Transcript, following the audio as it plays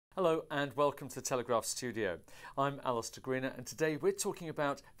Hello and welcome to the Telegraph Studio. I'm Alistair Greener and today we're talking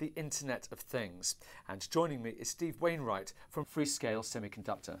about the Internet of Things. And joining me is Steve Wainwright from Freescale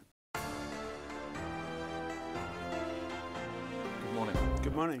Semiconductor. Good morning.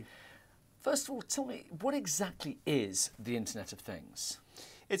 Good morning. First of all, tell me, what exactly is the Internet of Things?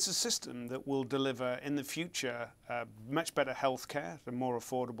 It's a system that will deliver in the future much better healthcare at a more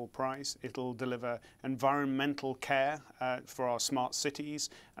affordable price. It'll deliver environmental care for our smart cities,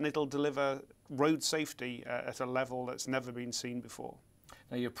 and it'll deliver road safety at a level that's never been seen before.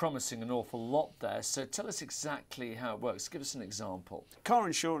 Now, you're promising an awful lot there, so tell us exactly how it works. Give us an example. Car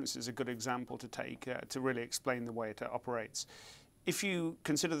insurance is a good example to take to really explain the way it operates. If you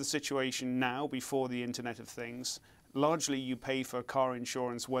consider the situation now before the Internet of Things, largely you pay for car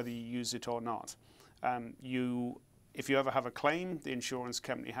insurance whether you use it or not. If you ever have a claim, the insurance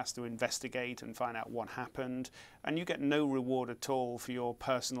company has to investigate and find out what happened, and you get no reward at all for your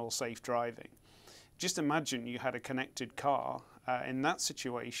personal safe driving. Just imagine you had a connected car. In that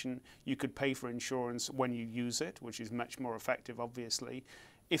situation, you could pay for insurance when you use it, which is much more effective, obviously.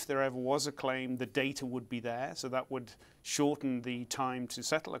 If there ever was a claim, the data would be there, so that would shorten the time to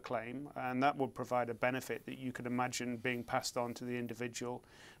settle a claim, and that would provide a benefit that you could imagine being passed on to the individual.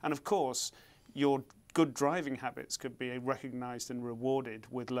 And of course, your good driving habits could be recognized and rewarded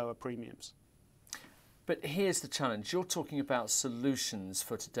with lower premiums. But here's the challenge. You're talking about solutions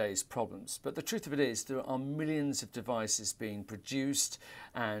for today's problems. But the truth of it is there are millions of devices being produced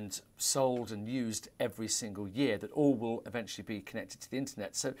and sold and used every single year that all will eventually be connected to the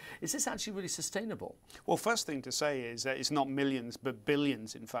internet. So is this actually really sustainable? Well, first thing to say is that it's not millions, but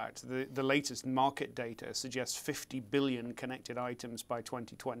billions, in fact. The latest market data suggests 50 billion connected items by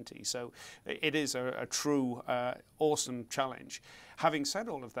 2020. So it is a true awesome challenge. Having said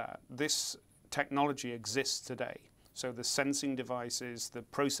all of that, this technology exists today. So the sensing devices, the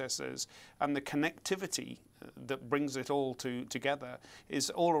processors, and the connectivity that brings it all together is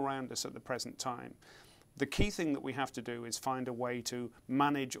all around us at the present time. The key thing that we have to do is find a way to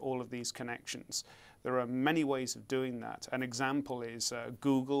manage all of these connections. There are many ways of doing that. An example is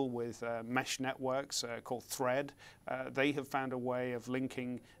Google with mesh networks called Thread. They have found a way of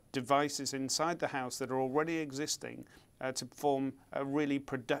linking devices inside the house that are already existing to form a really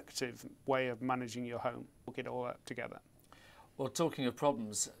productive way of managing your home. Hook it all up together. Well, talking of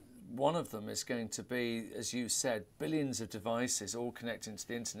problems, one of them is going to be, as you said, billions of devices all connecting to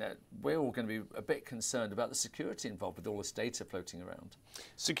the internet. We're all going to be a bit concerned about the security involved with all this data floating around.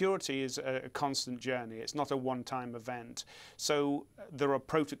 Security is a constant journey. It's not a one-time event. So there are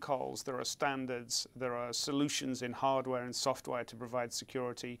protocols, there are standards, there are solutions in hardware and software to provide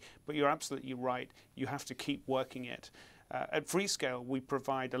security, but you're absolutely right. You have to keep working it. At Freescale, we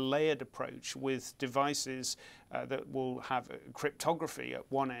provide a layered approach with devices that will have cryptography at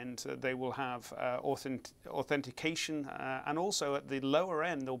one end. They will have authentication, and also at the lower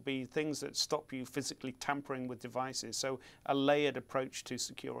end, there'll be things that stop you physically tampering with devices. So a layered approach to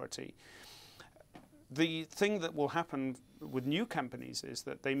security. The thing that will happen with new companies is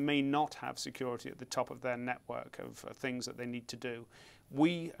that they may not have security at the top of their network of things that they need to do.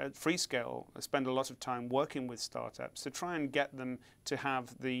 We at Freescale spend a lot of time working with startups to try and get them to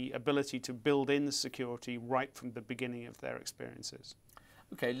have the ability to build in the security right from the beginning of their experiences.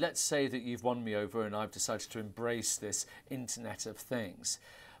 Okay, let's say that you've won me over and I've decided to embrace this Internet of Things.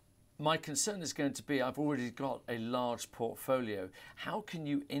 My concern is going to be I've already got a large portfolio. How can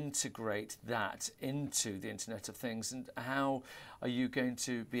you integrate that into the Internet of Things, and how are you going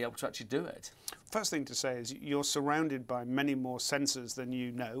to be able to actually do it? First thing to say is you're surrounded by many more sensors than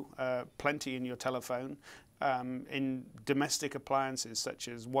you know, plenty in your telephone. In domestic appliances such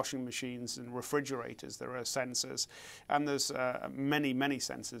as washing machines and refrigerators, there are sensors, and there's many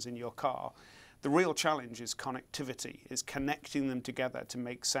sensors in your car. The real challenge is connectivity, is connecting them together to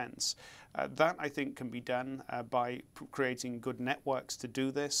make sense. That, I think, can be done by creating good networks to do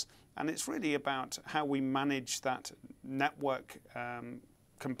this, and it's really about how we manage that network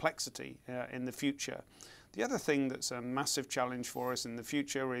complexity in the future. The other thing that's a massive challenge for us in the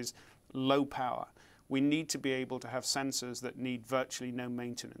future is low power. We need to be able to have sensors that need virtually no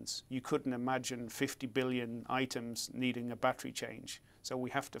maintenance. You couldn't imagine 50 billion items needing a battery change. So we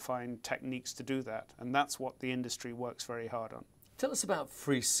have to find techniques to do that, and that's what the industry works very hard on. Tell us about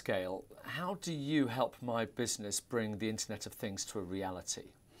Freescale. How do you help my business bring the Internet of Things to a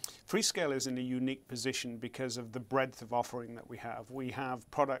reality? Freescale is in a unique position because of the breadth of offering that we have. We have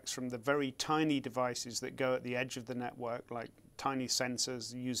products from the very tiny devices that go at the edge of the network, like tiny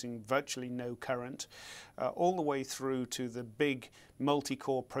sensors using virtually no current, all the way through to the big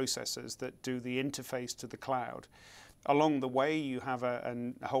multi-core processors that do the interface to the cloud. Along the way, you have a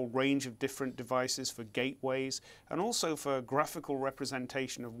whole range of different devices for gateways and also for graphical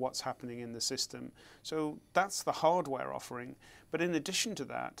representation of what's happening in the system. So that's the hardware offering. But in addition to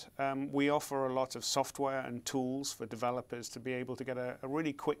that, we offer a lot of software and tools for developers to be able to get a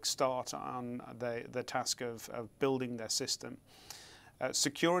really quick start on the task of building their system.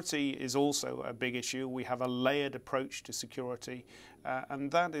 Security is also a big issue. We have a layered approach to security, and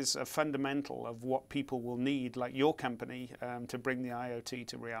that is a fundamental of what people will need, like your company, to bring the IoT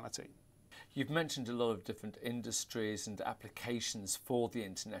to reality. You've mentioned a lot of different industries and applications for the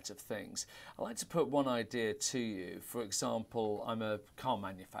Internet of Things. I'd like to put one idea to you. For example, I'm a car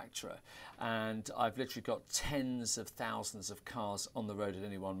manufacturer and I've literally got tens of thousands of cars on the road at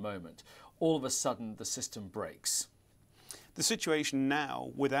any one moment. All of a sudden the system breaks. The situation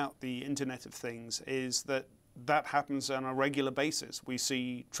now without the Internet of Things is that happens on a regular basis. We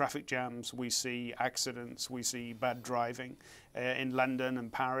see traffic jams, we see accidents, we see bad driving in London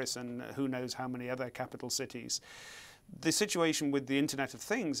and Paris and who knows how many other capital cities. The situation with the Internet of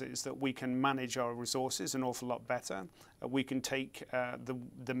Things is that we can manage our resources an awful lot better. We can take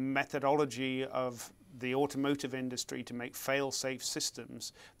the methodology of the automotive industry to make fail-safe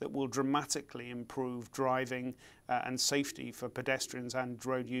systems that will dramatically improve driving and safety for pedestrians and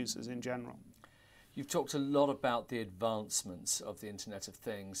road users in general. You've talked a lot about the advancements of the Internet of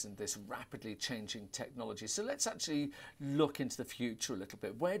Things and this rapidly changing technology. So let's actually look into the future a little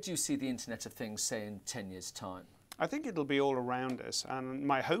bit. Where do you see the Internet of Things, say, in 10 years' time? I think it'll be all around us, and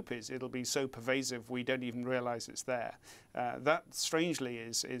my hope is it'll be so pervasive we don't even realize it's there. That, strangely,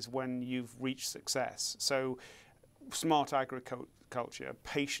 is when you've reached success. So smart agriculture,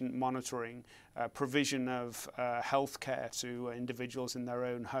 patient monitoring, provision of healthcare to individuals in their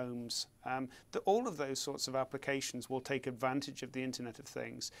own homes. All of those sorts of applications will take advantage of the Internet of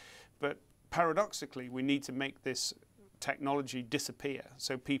Things. But paradoxically, we need to make this technology disappear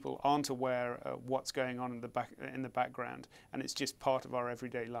so people aren't aware of what's going on in the background, and it's just part of our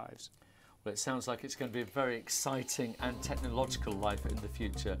everyday lives. Well, it sounds like it's going to be a very exciting and technological life in the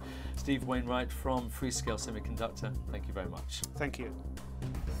future. Steve Wainwright from Freescale Semiconductor, thank you very much. Thank you.